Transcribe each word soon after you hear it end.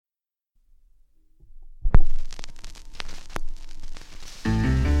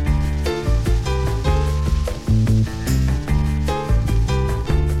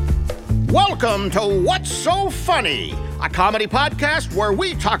Welcome to What's So Funny, a comedy podcast where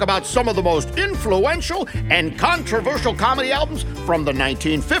we talk about some of the most influential and controversial comedy albums from the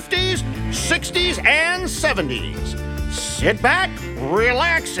 1950s, 60s, and 70s. Sit back,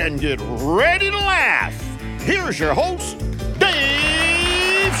 relax, and get ready to laugh. Here's your host,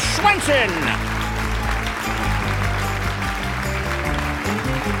 Dave Schwensen.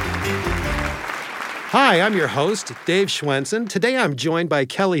 Hi, I'm your host, Dave Schwensen. Today I'm joined by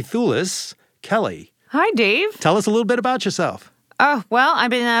Kelly Thulis. Kelly. Hi, Dave. Tell us a little bit about yourself. Oh, well, I've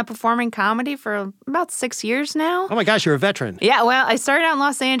been performing comedy for about 6 years now. Oh my gosh, you're a veteran. Yeah, well, I started out in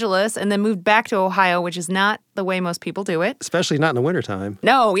Los Angeles and then moved back to Ohio, which is not the way most people do it. Especially not in the wintertime.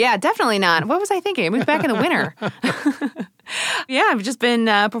 No, yeah, definitely not. What was I thinking? I moved back in the winter. Yeah, I've just been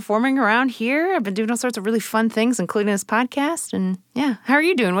performing around here. I've been doing all sorts of really fun things, including this podcast. And yeah, how are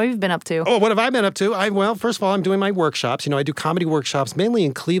you doing? What have you been up to? Oh, what have I been up to? Well, first of all, I'm doing my workshops. I do comedy workshops mainly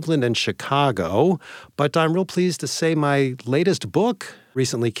in Cleveland and Chicago. But I'm real pleased to say my latest book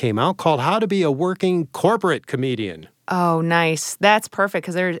recently came out called How to Be a Working Corporate Comedian. Oh, nice. That's perfect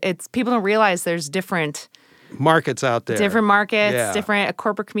because people don't realize there's different markets out there. Different markets, yeah. Different. A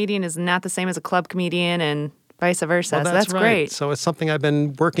corporate comedian is not the same as a club comedian and vice versa. Well, so that's right. great. So it's something I've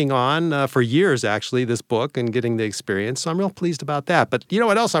been working on for years, actually, this book and getting the experience. So I'm real pleased about that. But you know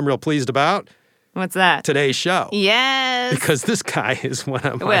what else I'm real pleased about? What's that? Today's show. Yes. Because this guy is one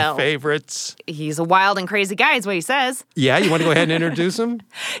of my favorites. He's a wild and crazy guy is what he says. Yeah, you want to go ahead and introduce him?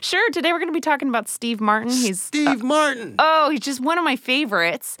 Sure. Today we're going to be talking about Steve Martin. Steve Martin. He's just one of my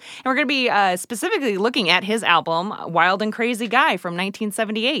favorites. And we're going to be specifically looking at his album, Wild and Crazy Guy from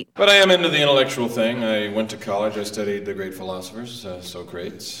 1978. But I am into the intellectual thing. I went to college. I studied the great philosophers,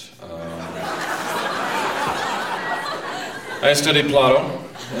 Socrates. I studied Plato.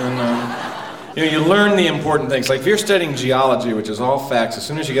 And... you learn the important things. Like if you're studying geology, which is all facts, as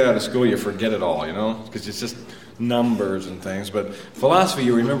soon as you get out of school, you forget it all, because it's just numbers and things. But philosophy,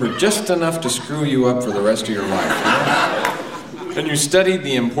 you remember just enough to screw you up for the rest of your life. Then you studied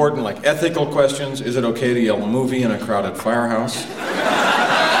the important, like ethical questions. Is it okay to yell movie in a crowded firehouse?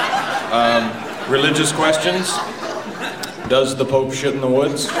 Religious questions. Does the Pope shit in the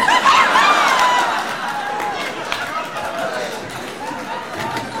woods?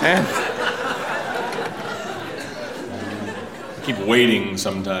 And... keep waiting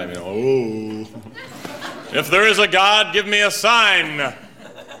sometime, if there is a God, give me a sign.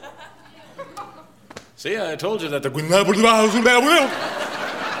 See, I told you that the... Wouldn't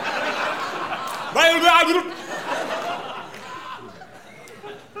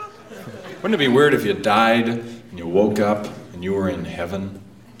it be weird if you died and you woke up and you were in heaven,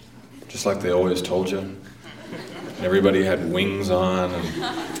 just like they always told you? And everybody had wings on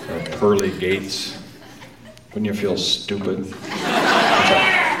and pearly gates. Wouldn't you feel stupid?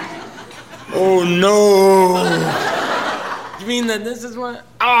 Oh, no. You mean that this is what...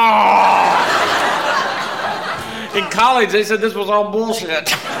 In college, they said this was all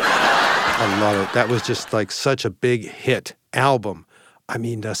bullshit. I love it. That was just like such a big hit album. I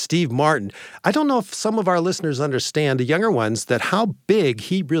mean, Steve Martin. I don't know if some of our listeners understand, the younger ones, that how big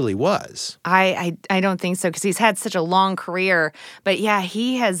he really was. I don't think so, because he's had such a long career. But yeah,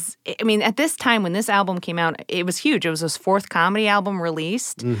 he has, at this time when this album came out, it was huge. It was his fourth comedy album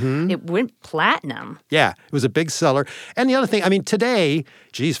released. Mm-hmm. It went platinum. Yeah, it was a big seller. And the other thing, today,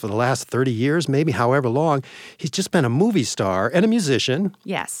 for the last 30 years, maybe however long, he's just been a movie star and a musician.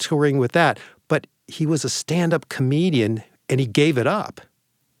 Yes. Touring with that. But he was a stand-up comedian. And he gave it up.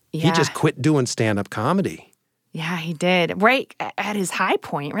 Yeah. He just quit doing stand-up comedy. Yeah, he did. Right at his high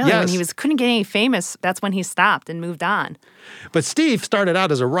point, really. Yes. When he couldn't get any famous, that's when he stopped and moved on. But Steve started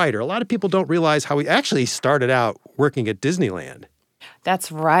out as a writer. A lot of people don't realize how he actually started out working at Disneyland. That's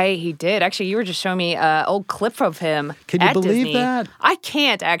right, he did. Actually, you were just showing me an old clip of him Can you at believe Disney. that? I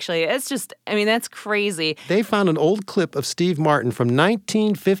can't, actually. It's just, that's crazy. They found an old clip of Steve Martin from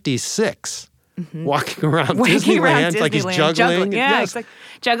 1956. Mm-hmm. Walking around Disneyland like he's juggling. Yeah, yes. Like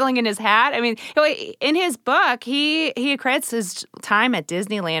juggling in his hat. In his book, he accredits his time at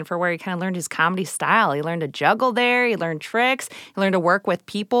Disneyland for where he kind of learned his comedy style. He learned to juggle there. He learned tricks. He learned to work with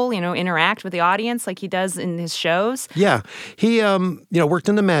people, interact with the audience like he does in his shows. Yeah. He, worked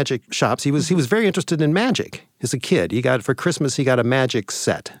in the magic shops. He was very interested in magic as a kid. For Christmas, he got a magic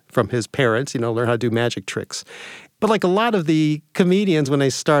set from his parents, learn how to do magic tricks. But like a lot of the comedians, when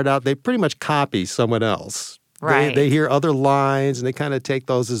they start out, they pretty much copy someone else. Right. They hear other lines, and they kind of take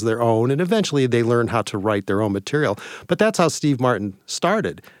those as their own, and eventually they learn how to write their own material. But that's how Steve Martin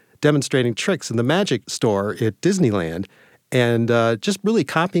started, demonstrating tricks in the magic store at Disneyland and just really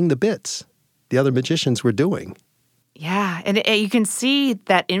copying the bits the other magicians were doing. Yeah, and you can see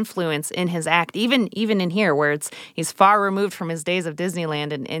that influence in his act, even in here, where he's far removed from his days of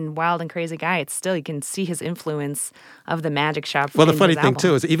Disneyland and in Wild and Crazy Guy. It's still, you can see his influence of the magic shop. Well, the funny his thing, album.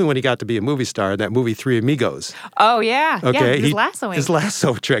 too, is even when he got to be a movie star in that movie Three Amigos. Oh, yeah. Okay, His lassoing. His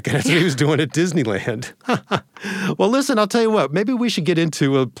lasso trick, and that's what he was doing at Disneyland. Well, listen, I'll tell you what, maybe we should get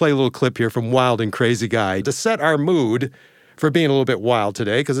into play a little clip here from Wild and Crazy Guy to set our mood for being a little bit wild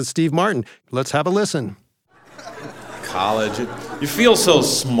today, because it's Steve Martin. Let's have a listen. College, you feel so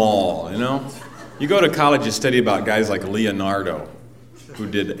small, you know? You go to college, you study about guys like Leonardo, who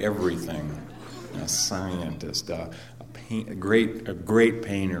did everything. A scientist, a great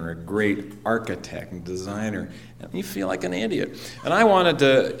painter, a great architect and designer. And you feel like an idiot. And I wanted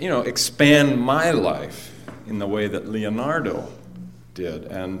to, expand my life in the way that Leonardo did,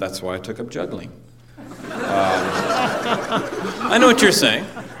 and that's why I took up juggling. I know what you're saying.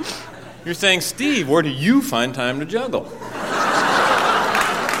 You're saying, Steve, where do you find time to juggle?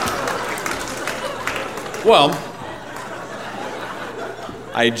 Well,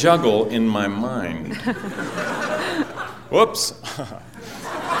 I juggle in my mind. Whoops. Okay.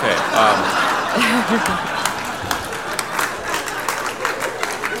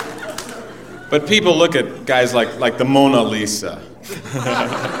 But people look at guys like the Mona Lisa.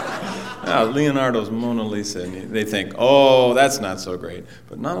 Leonardo's Mona Lisa, and they think, oh, that's not so great.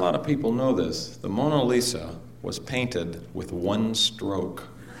 But not a lot of people know this. The Mona Lisa was painted with one stroke.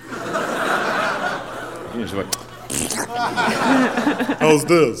 You just went, how's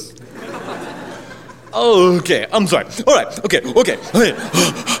this? Oh, okay, I'm sorry. All right, okay.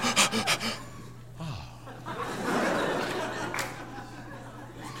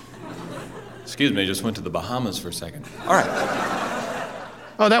 Excuse me, I just went to the Bahamas for a second. All right.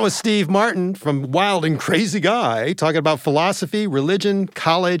 Oh, that was Steve Martin from Wild and Crazy Guy talking about philosophy, religion,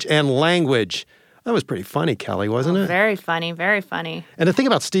 college, and language. That was pretty funny, Kelly, wasn't it? Very funny, very funny. And the thing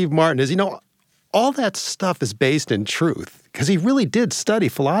about Steve Martin is, all that stuff is based in truth because he really did study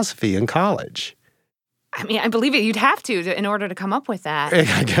philosophy in college. I mean, I believe it. You'd have to in order to come up with that.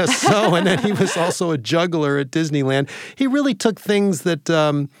 I guess so. And then he was also a juggler at Disneyland. He really took things that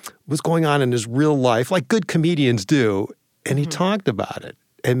was going on in his real life, like good comedians do, and he talked about it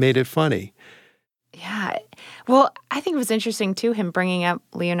and made it funny. Yeah. Well, I think it was interesting, too, him bringing up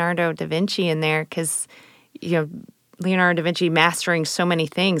Leonardo da Vinci in there because, Leonardo da Vinci mastering so many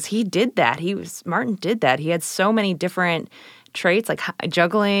things. He did that. Martin did that. He had so many different traits like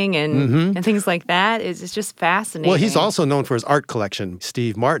juggling and things like that. It's just fascinating. Well, he's also known for his art collection.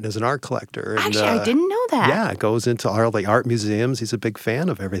 Steve Martin is an art collector. And, actually, I didn't know that. Yeah, goes into all the art museums. He's a big fan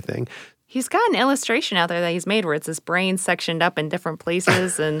of everything. He's got an illustration out there that he's made where it's his brain sectioned up in different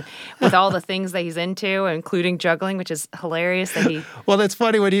places and with all the things that he's into, including juggling, which is hilarious that he... Well, that's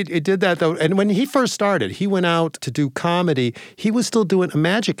funny when he did that, though. And when he first started, he went out to do comedy. He was still doing a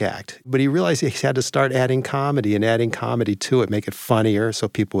magic act, but he realized he had to start adding comedy to it, make it funnier so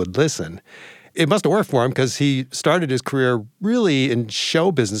people would listen. It must have worked for him because he started his career really in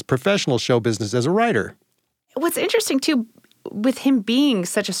show business, professional show business as a writer. What's interesting, too, with him being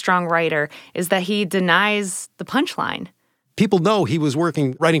such a strong writer is that he denies the punchline. People know he was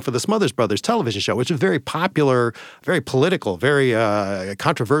writing for the Smothers Brothers television show, which is a very popular, very political, very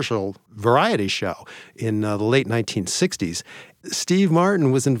controversial variety show in the late 1960s. Steve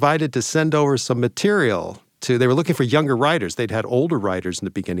Martin was invited to send over some material they were looking for younger writers. They'd had older writers in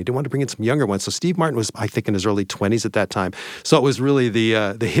the beginning. They wanted to bring in some younger ones. So Steve Martin was, I think, in his early 20s at that time. So it was really the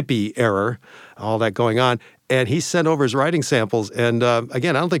hippie era, all that going on. And he sent over his writing samples. And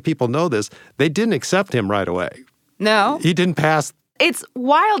again, I don't think people know this. They didn't accept him right away. No. He didn't pass. It's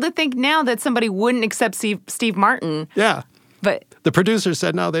wild to think now that somebody wouldn't accept Steve Martin. Yeah. But the producers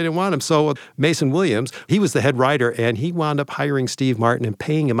said no, they didn't want him. So Mason Williams, he was the head writer, and he wound up hiring Steve Martin and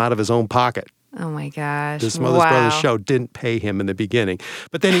paying him out of his own pocket. Oh, my gosh. The Smothers Brothers show didn't pay him in the beginning.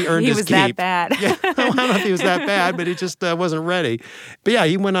 But then he earned his keep. He was that bad. Yeah, I don't know if he was that bad, but he just wasn't ready. But yeah,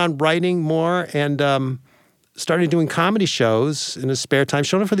 he went on writing more and started doing comedy shows in his spare time,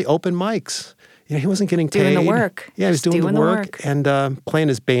 showing up for the open mics. He wasn't getting paid. Doing the work. Yeah, he was doing the work. And playing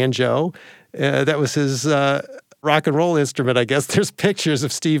his banjo. That was his... rock and roll instrument, I guess. There's pictures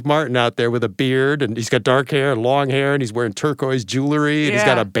of Steve Martin out there with a beard, and he's got dark hair and long hair, and he's wearing turquoise jewelry, and he's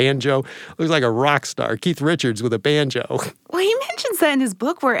got a banjo. Looks like a rock star. Keith Richards with a banjo. Well, he mentions that in his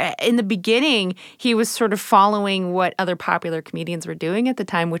book where in the beginning, he was sort of following what other popular comedians were doing at the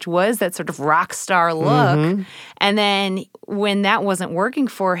time, which was that sort of rock star look. And then when that wasn't working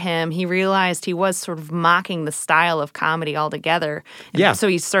for him, he realized he was sort of mocking the style of comedy altogether. And so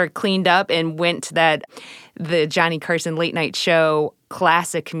he sort of cleaned up and went to the Johnny Carson late night show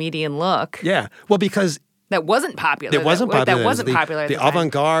classic comedian look. Yeah. Well, because That wasn't popular. It wasn't popular. That wasn't popular. The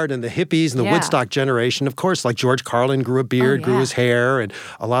avant-garde and the hippies and the Woodstock generation, of course, like George Carlin grew a beard, grew his hair, and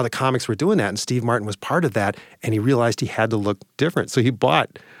a lot of the comics were doing that, and Steve Martin was part of that, and he realized he had to look different. So he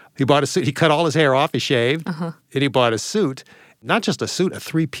bought a suit. He cut all his hair off, he shaved, and he bought a suit. Not just a suit, a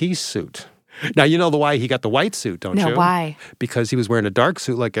 3-piece suit. Now, you know why he got the white suit, don't you? No, why? Because he was wearing a dark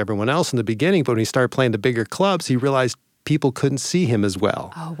suit like everyone else in the beginning, but when he started playing the bigger clubs, he realized people couldn't see him as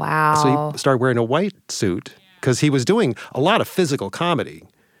well. Oh, wow. So he started wearing a white suit because he was doing a lot of physical comedy.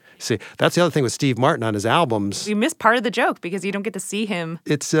 See, that's the other thing with Steve Martin on his albums. You missed part of the joke because you don't get to see him.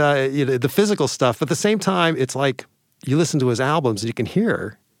 It's the physical stuff, but at the same time, it's like you listen to his albums and you can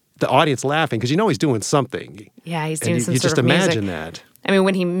hear the audience laughing because you know he's doing something. Yeah, he's doing some you sort just of music. imagine that. I mean,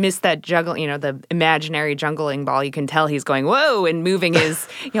 when he missed that juggle, the imaginary jungling ball, you can tell he's going, whoa, and moving his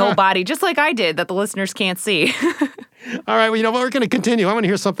whole body, just like I did, that the listeners can't see. All right, well, you know what? We're going to continue. I want to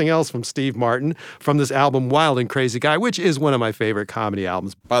hear something else from Steve Martin from this album, Wild and Crazy Guy, which is one of my favorite comedy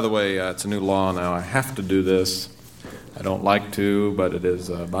albums. By the way, it's a new law now. I have to do this. I don't like to, but it is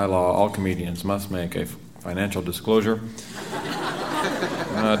by law. All comedians must make a financial disclosure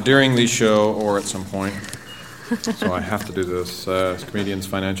during the show or at some point. So I have to do this. Comedian's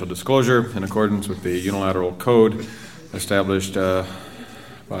financial disclosure in accordance with the unilateral code established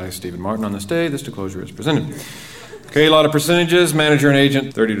by Stephen Martin on this day. This disclosure is presented. Okay, a lot of percentages. Manager and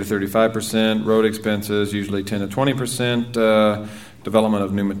agent, 30 to 35%. Road expenses, usually 10 to 20%. Development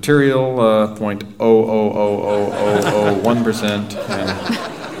of new material, 0.0000001%. And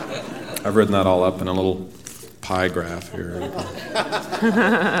I've written that all up in a little pie graph here.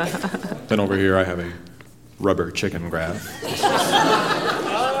 Then over here I have a rubber chicken graph.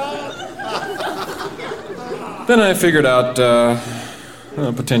 Then I figured out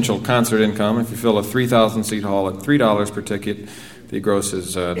potential concert income. If you fill a 3,000-seat hall at $3 per ticket, the gross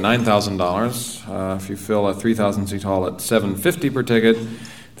is $9,000. If you fill a 3,000-seat hall at $7.50 per ticket,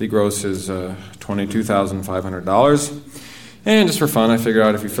 the gross is $22,500. And just for fun, I figured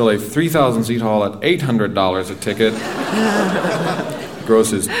out if you fill a 3,000-seat hall at $800 a ticket, the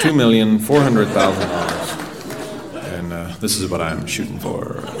gross is $2,400,000. This is what I'm shooting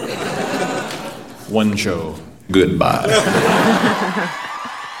for. One show. Goodbye.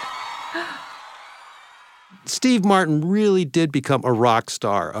 Steve Martin really did become a rock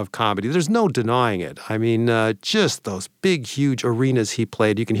star of comedy. There's no denying it. I mean, just those big, huge arenas he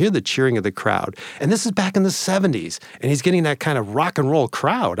played. You can hear the cheering of the crowd. And this is back in the 70s, and he's getting that kind of rock and roll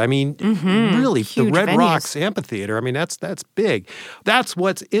crowd. I mean, really, huge the Red venues. Rocks Amphitheater. I mean, that's big. That's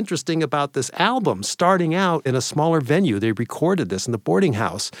what's interesting about this album, starting out in a smaller venue. They recorded this in the boarding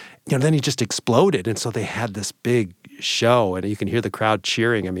house. Then he just exploded, and so they had this big show, and you can hear the crowd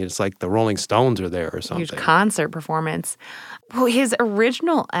cheering. I mean, it's like the Rolling Stones are there or something. Huge concert performance. Well, his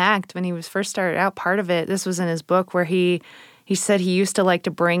original act, when he was first started out, part of it, this was in his book, where he said he used to like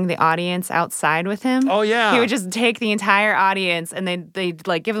to bring the audience outside with him. Oh, yeah. He would just take the entire audience and they'd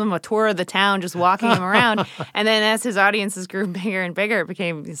like give them a tour of the town, just walking them around. And then as his audiences grew bigger and bigger, it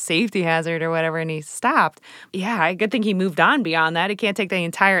became a safety hazard or whatever, and he stopped. Yeah, good thing he moved on beyond that. He can't take the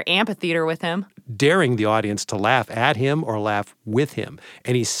entire amphitheater with him. Daring the audience to laugh at him or laugh with him.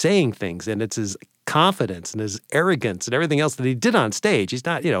 And he's saying things, and it's his confidence and his arrogance and everything else that he did on stage. He's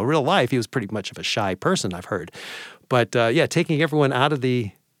not, real life, he was pretty much of a shy person, I've heard. But taking everyone out of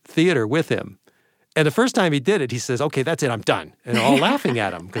the theater with him. And the first time he did it, he says, okay, that's it, I'm done. And they're all laughing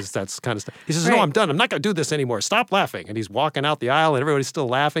at him because that's kind of stuff. He says, no, I'm done. I'm not going to do this anymore. Stop laughing. And he's walking out the aisle and everybody's still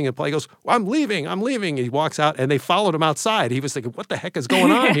laughing. And he goes, well, I'm leaving. And he walks out and they followed him outside. He was thinking, what the heck is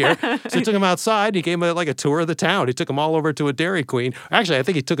going on here? So he took him outside. He gave him a tour of the town. He took him all over to a Dairy Queen. Actually, I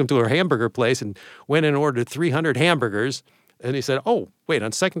think he took him to a hamburger place and went in and ordered 300 hamburgers. And he said, oh, wait,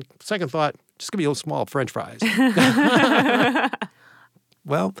 on second thought, just give me a little small French fries.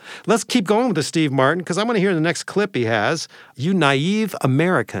 Well, let's keep going with the Steve Martin because I want to hear the next clip he has. You naive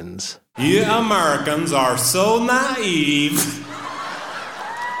Americans. You Americans are so naive.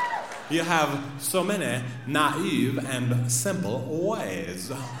 You have so many naive and simple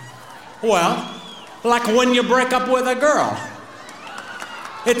ways. Well, like when you break up with a girl.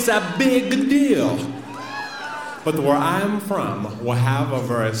 It's a big deal. But where I'm from, we have a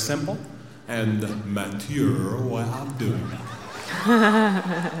very simple and mature way of doing it.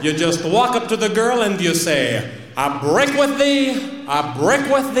 You just walk up to the girl and you say, I break with thee, I break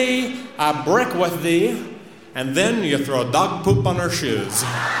with thee, I break with thee, and then you throw dog poop on her shoes.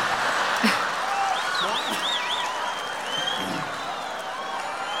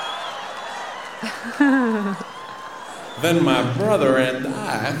 Then my brother and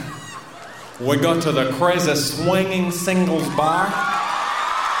I, we go to the crazy swinging singles bar.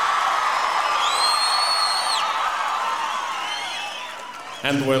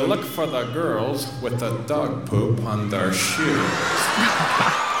 And we'll look for the girls with the dog poop on their shoes.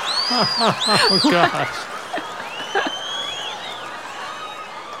 Oh, gosh.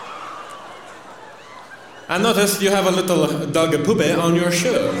 I noticed you have a little dog poopy on your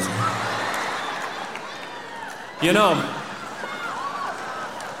shoes. You know,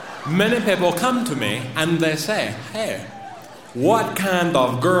 many people come to me and they say, hey, what kind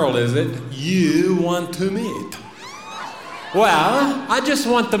of girl is it you want to meet? Well, I just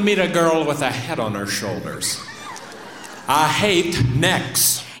want to meet a girl with a head on her shoulders. I hate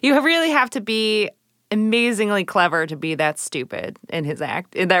necks. You really have to be amazingly clever to be that stupid in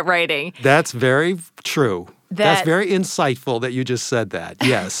that writing. That's very true. That's very insightful that you just said that.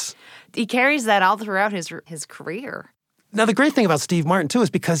 Yes. He carries that all throughout his career. Now, the great thing about Steve Martin, too, is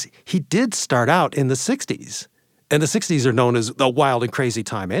because he did start out in the 60s. And the 60s are known as the wild and crazy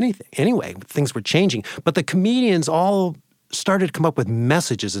time anyway. Things were changing. But the comedians all started to come up with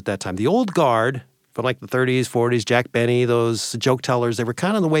messages at that time. The old guard from like the 30s, 40s, Jack Benny, those joke tellers, they were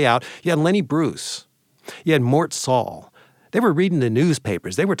kind of on the way out. You had Lenny Bruce. You had Mort Saul. They were reading the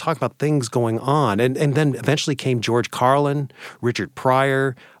newspapers. They were talking about things going on. And then eventually came George Carlin, Richard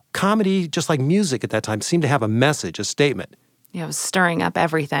Pryor. Comedy, just like music at that time, seemed to have a message, a statement. Yeah, it was stirring up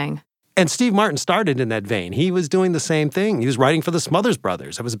everything. And Steve Martin started in that vein. He was doing the same thing. He was writing for the Smothers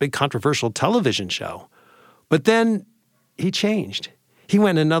Brothers. That was a big controversial television show. But then he changed. He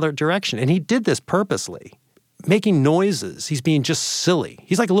went in another direction, and he did this purposely. Making noises. He's being just silly.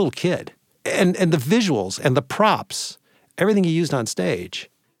 He's like a little kid. And the visuals and the props, everything he used on stage.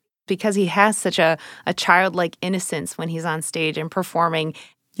 Because he has such a childlike innocence when he's on stage and performing.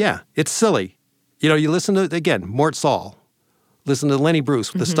 Yeah, it's silly. You know, you listen to, again, Mort Saul. Listen to Lenny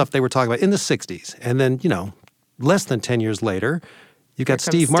Bruce, the stuff they were talking about in the 60s. And then, you know, less than 10 years later, you've got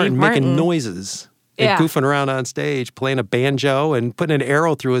Steve Martin making noises and goofing around on stage, playing a banjo and putting an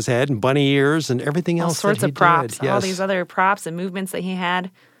arrow through his head and bunny ears and everything else. All sorts of props, did. Yes. all these other props and movements that he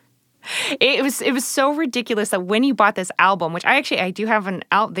had. It was so ridiculous that when you bought this album, which I do have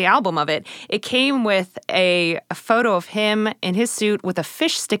the album of it, it came with a photo of him in his suit with a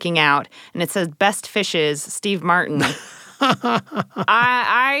fish sticking out, and it says "Best Fishes, Steve Martin."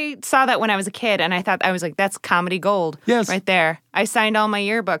 I saw that when I was a kid, and I was like, that's comedy gold. Yes. Right there. I signed all my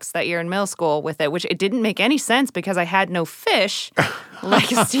yearbooks that year in middle school with it, which it didn't make any sense because I had no fish like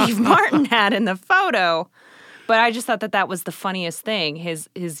Steve Martin had in the photo. But I just thought that was the funniest thing, his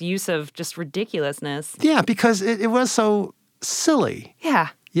use of just ridiculousness. Yeah, because it was so silly. Yeah.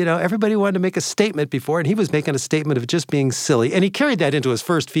 You know, everybody wanted to make a statement before, and he was making a statement of just being silly. And he carried that into his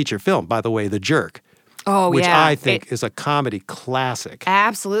first feature film, by the way, The Jerk. Oh, which yeah. I think is a comedy classic.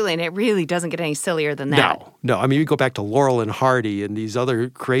 Absolutely, and it really doesn't get any sillier than that. No. I mean, you go back to Laurel and Hardy and these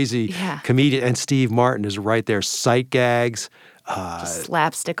other crazy comedians, and Steve Martin is right there. Sight gags. Just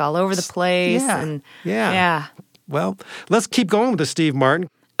slapstick all over the place. Yeah. Well, let's keep going with the Steve Martin.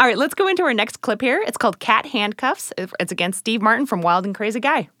 All right, let's go into our next clip here. It's called Cat Handcuffs. It's against Steve Martin from Wild and Crazy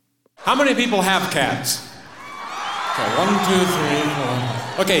Guy. How many people have cats? Okay, 1, 2,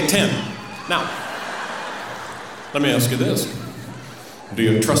 3, 4. Okay, 10. Now, let me ask you this. Do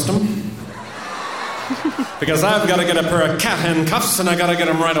you trust them? Because I've got to get a pair of cat handcuffs, and I got to get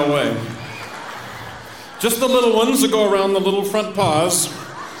them right away. Just the little ones that go around the little front paws.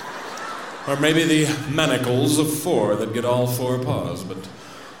 Or maybe the manacles of 4 that get all 4 paws. But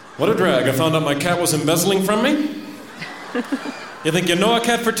what a drag. I found out my cat was embezzling from me. You think you know a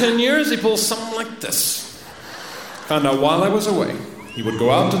cat for 10 years? He pulls something like this. Found out while I was away, he would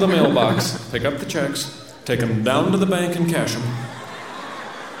go out to the mailbox, pick up the checks, take them down to the bank and cash them.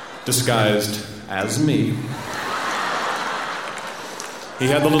 Disguised as me. He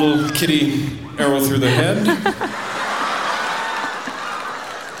had the little kitty arrow through the head.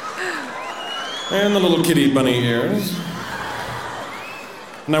 And the little kitty bunny ears.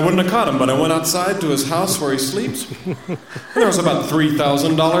 And I wouldn't have caught him, but I went outside to his house where he sleeps. And there was about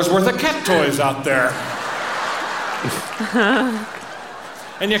 $3,000 worth of cat toys out there.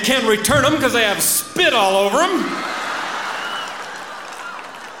 And you can't return them because they have spit all over them.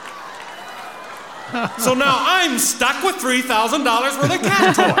 So now I'm stuck with $3,000 worth of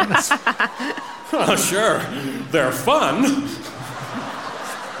cat toys. Oh, sure, they're fun.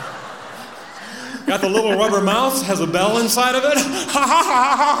 Got the little rubber mouse, has a bell inside of it.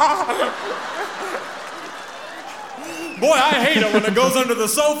 Boy, I hate it when it goes under the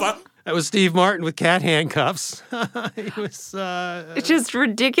sofa. That was Steve Martin with cat handcuffs. He was... It's just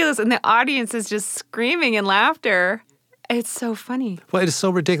ridiculous, and the audience is just screaming in laughter. It's so funny. Well, it is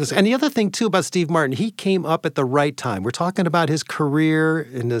so ridiculous. And the other thing, too, about Steve Martin, he came up at the right time. We're talking about his career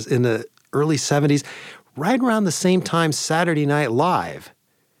in the early 70s, right around the same time Saturday Night Live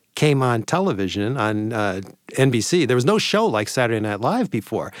came on television on NBC. There was no show like Saturday Night Live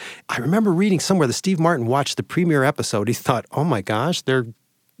before. I remember reading somewhere that Steve Martin watched the premiere episode. He thought, oh my gosh,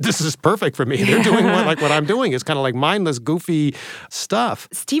 this is perfect for me. They're doing what I'm doing. It's kind of like mindless, goofy stuff.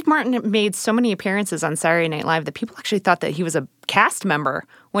 Steve Martin made so many appearances on Saturday Night Live that people actually thought that he was a cast member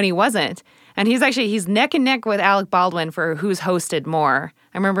when he wasn't. And he's neck and neck with Alec Baldwin for who's hosted more.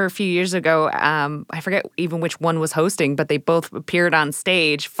 I remember a few years ago, I forget even which one was hosting, but they both appeared on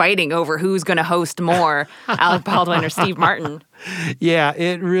stage fighting over who's going to host more, Alec Baldwin or Steve Martin. Yeah,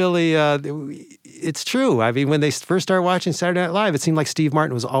 it really, it's true. I mean, when they first started watching Saturday Night Live, it seemed like Steve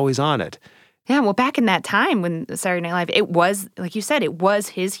Martin was always on it. Yeah, well, back in that time when Saturday Night Live, it was, like you said, it was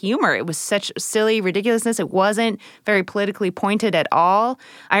his humor. It was such silly ridiculousness. It wasn't very politically pointed at all.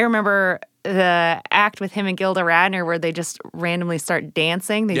 I remember the act with him and Gilda Radner where they just randomly start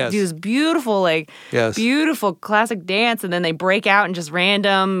dancing. They do this beautiful, beautiful classic dance, and then they break out in just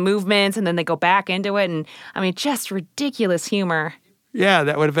random movements, and then they go back into it. And, I mean, just ridiculous humor. Yeah,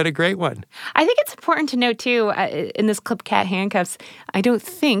 that would have been a great one. I think it's important to note, too, in this clip, Cat Handcuffs,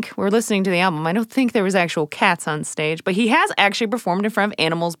 we're listening to the album, I don't think there was actual cats on stage, but he has actually performed in front of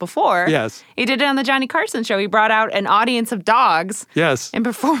animals before. Yes. He did it on the Johnny Carson show. He brought out an audience of dogs. Yes. And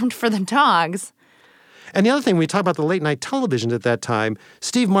performed for the dogs. And the other thing, when we talk about the late night television at that time,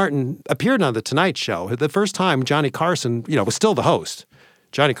 Steve Martin appeared on The Tonight Show. The first time Johnny Carson, was still the host.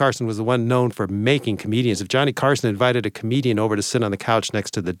 Johnny Carson was the one known for making comedians. If Johnny Carson invited a comedian over to sit on the couch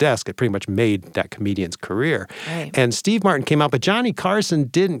next to the desk, it pretty much made that comedian's career. Right. And Steve Martin came out, but Johnny Carson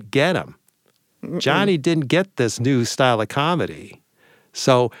didn't get him. Johnny didn't get this new style of comedy.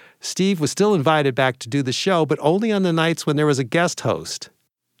 So Steve was still invited back to do the show, but only on the nights when there was a guest host.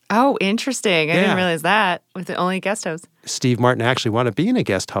 Oh, interesting. I didn't realize that, with the only guest host. Steve Martin actually wanted to be a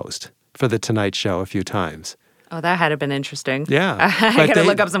guest host for The Tonight Show a few times. Oh, that had to have been interesting. Yeah. I got to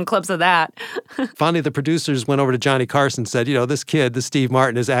look up some clips of that. Finally, the producers went over to Johnny Carson and said, this kid, this Steve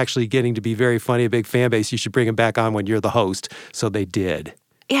Martin, is actually getting to be very funny, a big fan base. You should bring him back on when you're the host. So they did.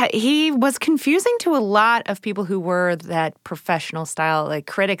 Yeah, he was confusing to a lot of people who were that professional style, like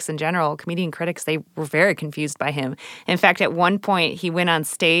critics in general, comedian critics. They were very confused by him. In fact, at one point, he went on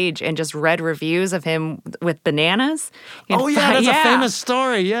stage and just read reviews of him with bananas. That's a famous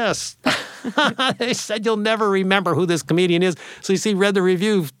story, yes. They said you'll never remember who this comedian is. So he read the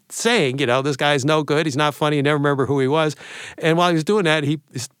review saying, this guy's no good, he's not funny, you never remember who he was. And while he was doing that, he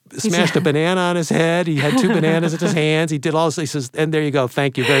smashed a banana on his head. He had 2 bananas in his hands. He did all this. He says, and there you go.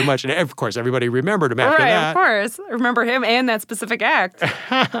 Thank you very much. And of course, everybody remembered him after that. Right, of course. I remember him and that specific act.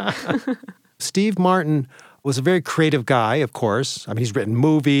 Steve Martin was a very creative guy, of course. I mean, he's written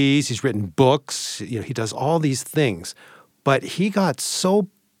movies. He's written books. He does all these things. But he got so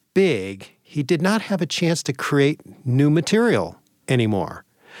big, he did not have a chance to create new material anymore.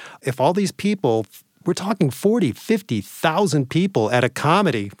 If all these people... We're talking 40, 50,000 people at a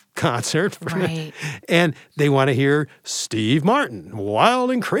comedy concert. Right. And they want to hear Steve Martin, wild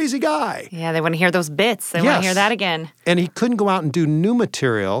and crazy guy. Yeah, they want to hear those bits. They want to hear that again. And he couldn't go out and do new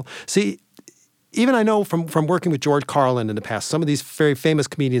material. See, even I know from working with George Carlin in the past, some of these very famous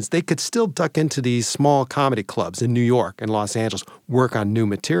comedians, they could still duck into these small comedy clubs in New York and Los Angeles, work on new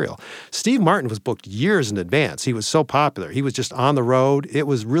material. Steve Martin was booked years in advance. He was so popular. He was just on the road. It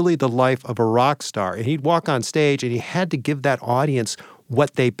was really the life of a rock star. And he'd walk on stage and he had to give that audience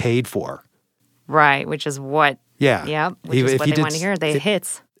what they paid for. Right, which is what... Yeah. Yeah, which is what they want to hear. They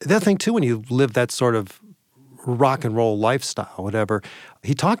hits. The other thing, too, when you live that sort of rock and roll lifestyle, whatever,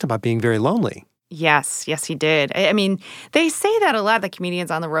 he talked about being very lonely. Yes, he did. I mean, they say that a lot of the comedians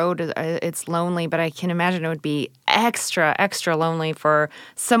on the road, it's lonely, but I can imagine it would be extra, extra lonely for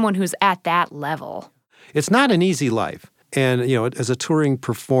someone who's at that level. It's not an easy life. And, as a touring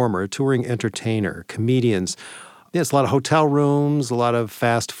performer, touring entertainer, comedians, it's a lot of hotel rooms, a lot of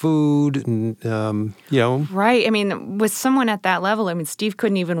fast food, and, Right. I mean, with someone at that level, Steve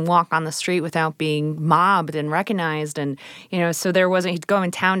couldn't even walk on the street without being mobbed and recognized. And, so he'd go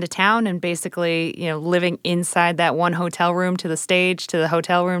in town to town and basically, living inside that one hotel room to the stage, to the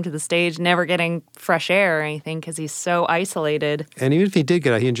hotel room, to the stage, never getting fresh air or anything because he's so isolated. And even if he did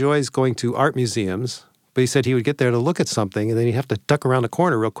get out, he enjoys going to art museums. But he said he would get there to look at something, and then he'd have to duck around the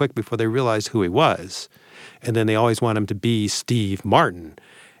corner real quick before they realized who he was. And then they always want him to be Steve Martin.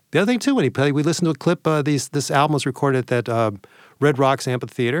 The other thing, too, when he played, we listened to a clip. This album was recorded at Red Rocks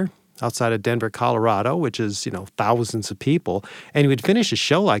Amphitheater outside of Denver, Colorado, which is, thousands of people. And he would finish a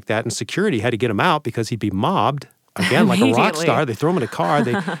show like that, and security had to get him out because he'd be mobbed. Again, like a rock star. They throw him in a car.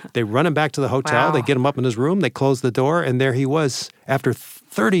 They run him back to the hotel. Wow. They get him up in his room. They close the door. And there he was after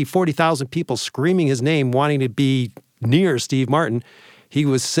 30,000, 40,000 people screaming his name, wanting to be near Steve Martin. he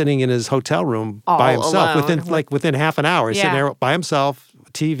was sitting in his hotel room All by himself alone. within half an hour. He's sitting Yeah. there by himself,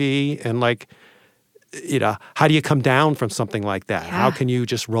 TV, and how do you come down from something like that? Yeah. How can you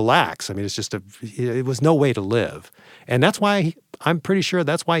just relax? I mean, it was no way to live. And that's why I'm pretty sure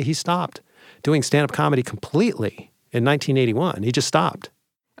that's why he stopped doing stand-up comedy completely in 1981. He just stopped.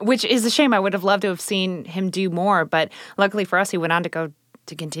 Which is a shame. I would have loved to have seen him do more, but luckily for us, he went on to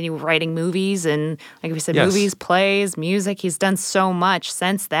continue writing movies and, like we said, Yes. movies, plays, music. He's done so much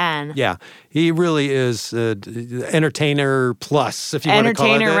since then. Yeah, he really is entertainer plus, if you want to call it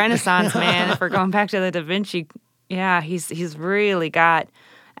Entertainer that. Renaissance man. If we're going back to the Da Vinci, yeah, he's really got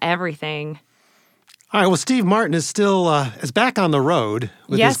everything. All right, well, Steve Martin is still is back on the road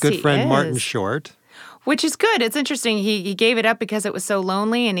with Yes, his good he friend Martin is. Short. Which is good. It's interesting. He gave it up because it was so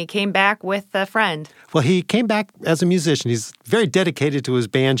lonely, and he came back with a friend. Well, he came back as a musician. He's very dedicated to his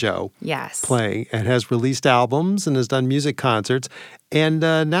banjo Yes. playing and has released albums and has done music concerts. And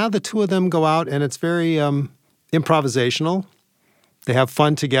now the two of them go out, and it's very improvisational. They have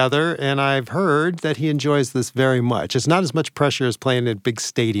fun together, and I've heard that he enjoys this very much. It's not as much pressure as playing at big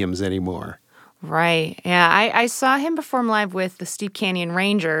stadiums anymore. Right. Yeah. I saw him perform live with the Steep Canyon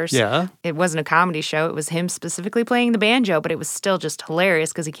Rangers. Yeah. It wasn't a comedy show. It was him specifically playing the banjo, but it was still just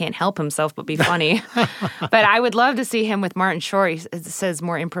hilarious because he can't help himself but be funny. But I would love to see him with Martin Short. It says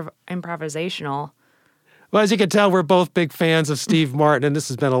more improvisational. Well, as you can tell, we're both big fans of Steve Martin, and this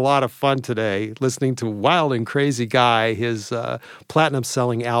has been a lot of fun today, listening to Wild and Crazy Guy, his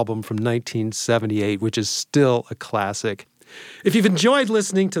platinum-selling album from 1978, which is still a classic. If you've enjoyed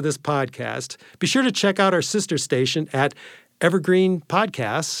listening to this podcast, be sure to check out our sister station at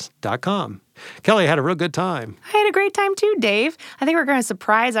evergreenpodcasts.com. Kelly, I had a real good time. I had a great time too, Dave. I think we're going to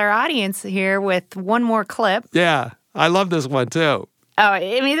surprise our audience here with one more clip. Yeah, I love this one too. Oh, I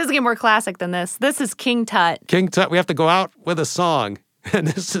mean, it doesn't get more classic than this. This is King Tut. King Tut, we have to go out with a song, and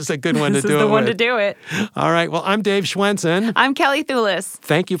this is a good one to do it with. This is the one to do it. All right, well, I'm Dave Schwensen. I'm Kelly Thulis.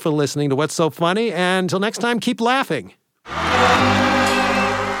 Thank you for listening to What's So Funny, and until next time, keep laughing.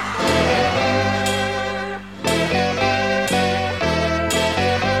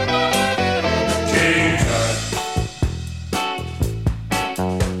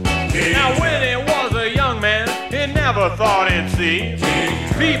 Now when he was a young man, he never thought he'd see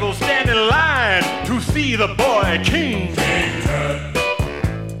people stand in line to see the boy king.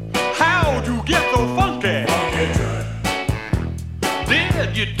 How'd you get so funky?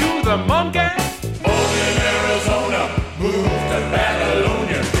 Did you do the monkey? Born in Arizona, moved to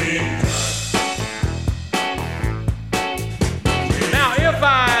Babylonia. Now if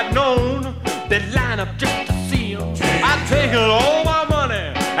I'd known they'd line up just to see him, I'd taken all my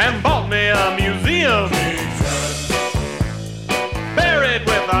money and bought me a museum. Buried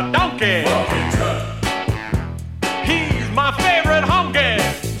with a donkey. He's my favorite honky.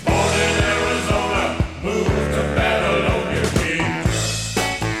 Born in Arizona, moved to Babylonia.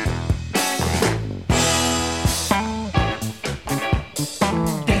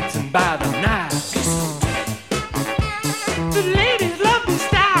 Dancing by the night. The ladies love the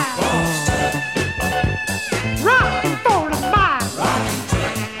style. Rockin' for the mile.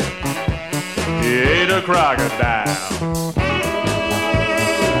 He ate a crocodile.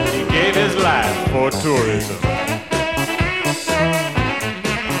 He gave his life for tourism.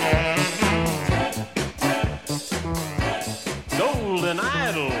 Golden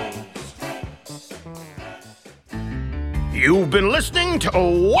idols. You've been listening to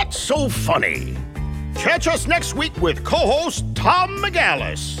What's So Funny? Catch us next week with co-host Tom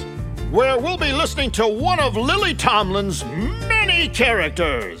McGallis, where we'll be listening to one of Lily Tomlin's many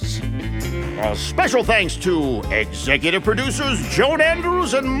characters. A special thanks to executive producers Joan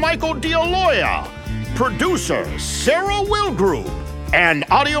Andrews and Michael D'Aloia, producer Sarah Wilgroup, and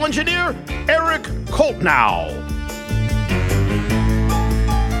audio engineer Eric Koltnow.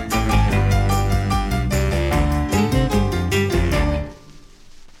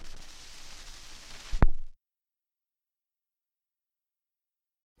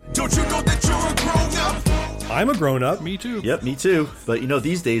 Don't you know that you're a grown-up? I'm a grown-up. Me too. Yep, me too. But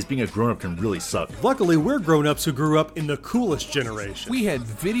these days being a grown-up can really suck. Luckily, we're grown-ups who grew up in the coolest generation. We had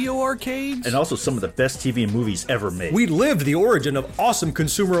video arcades. And also some of the best TV and movies ever made. We lived the origin of awesome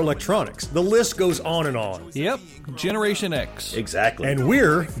consumer electronics. The list goes on and on. Yep, Generation X. Exactly. And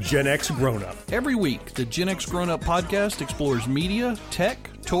we're Gen X grown-up. Every week, the Gen X Grown Up podcast explores media, tech,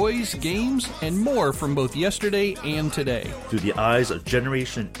 toys, games, and more from both yesterday and today. Through the eyes of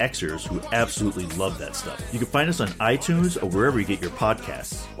Generation Xers who absolutely love that stuff. You can find us on iTunes or wherever you get your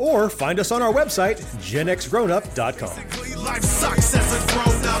podcasts. Or find us on our website, genxgrownup.com. Life sucks as a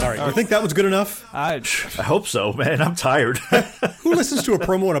grown-up. All right, you think that was good enough? I hope so, man. I'm tired. Who listens to a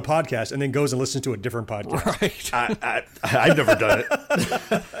promo on a podcast and then goes and listens to a different podcast? Right. I've never done it.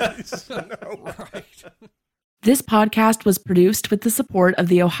 Right. This podcast was produced with the support of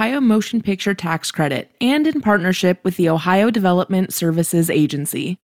the Ohio Motion Picture Tax Credit and in partnership with the Ohio Development Services Agency.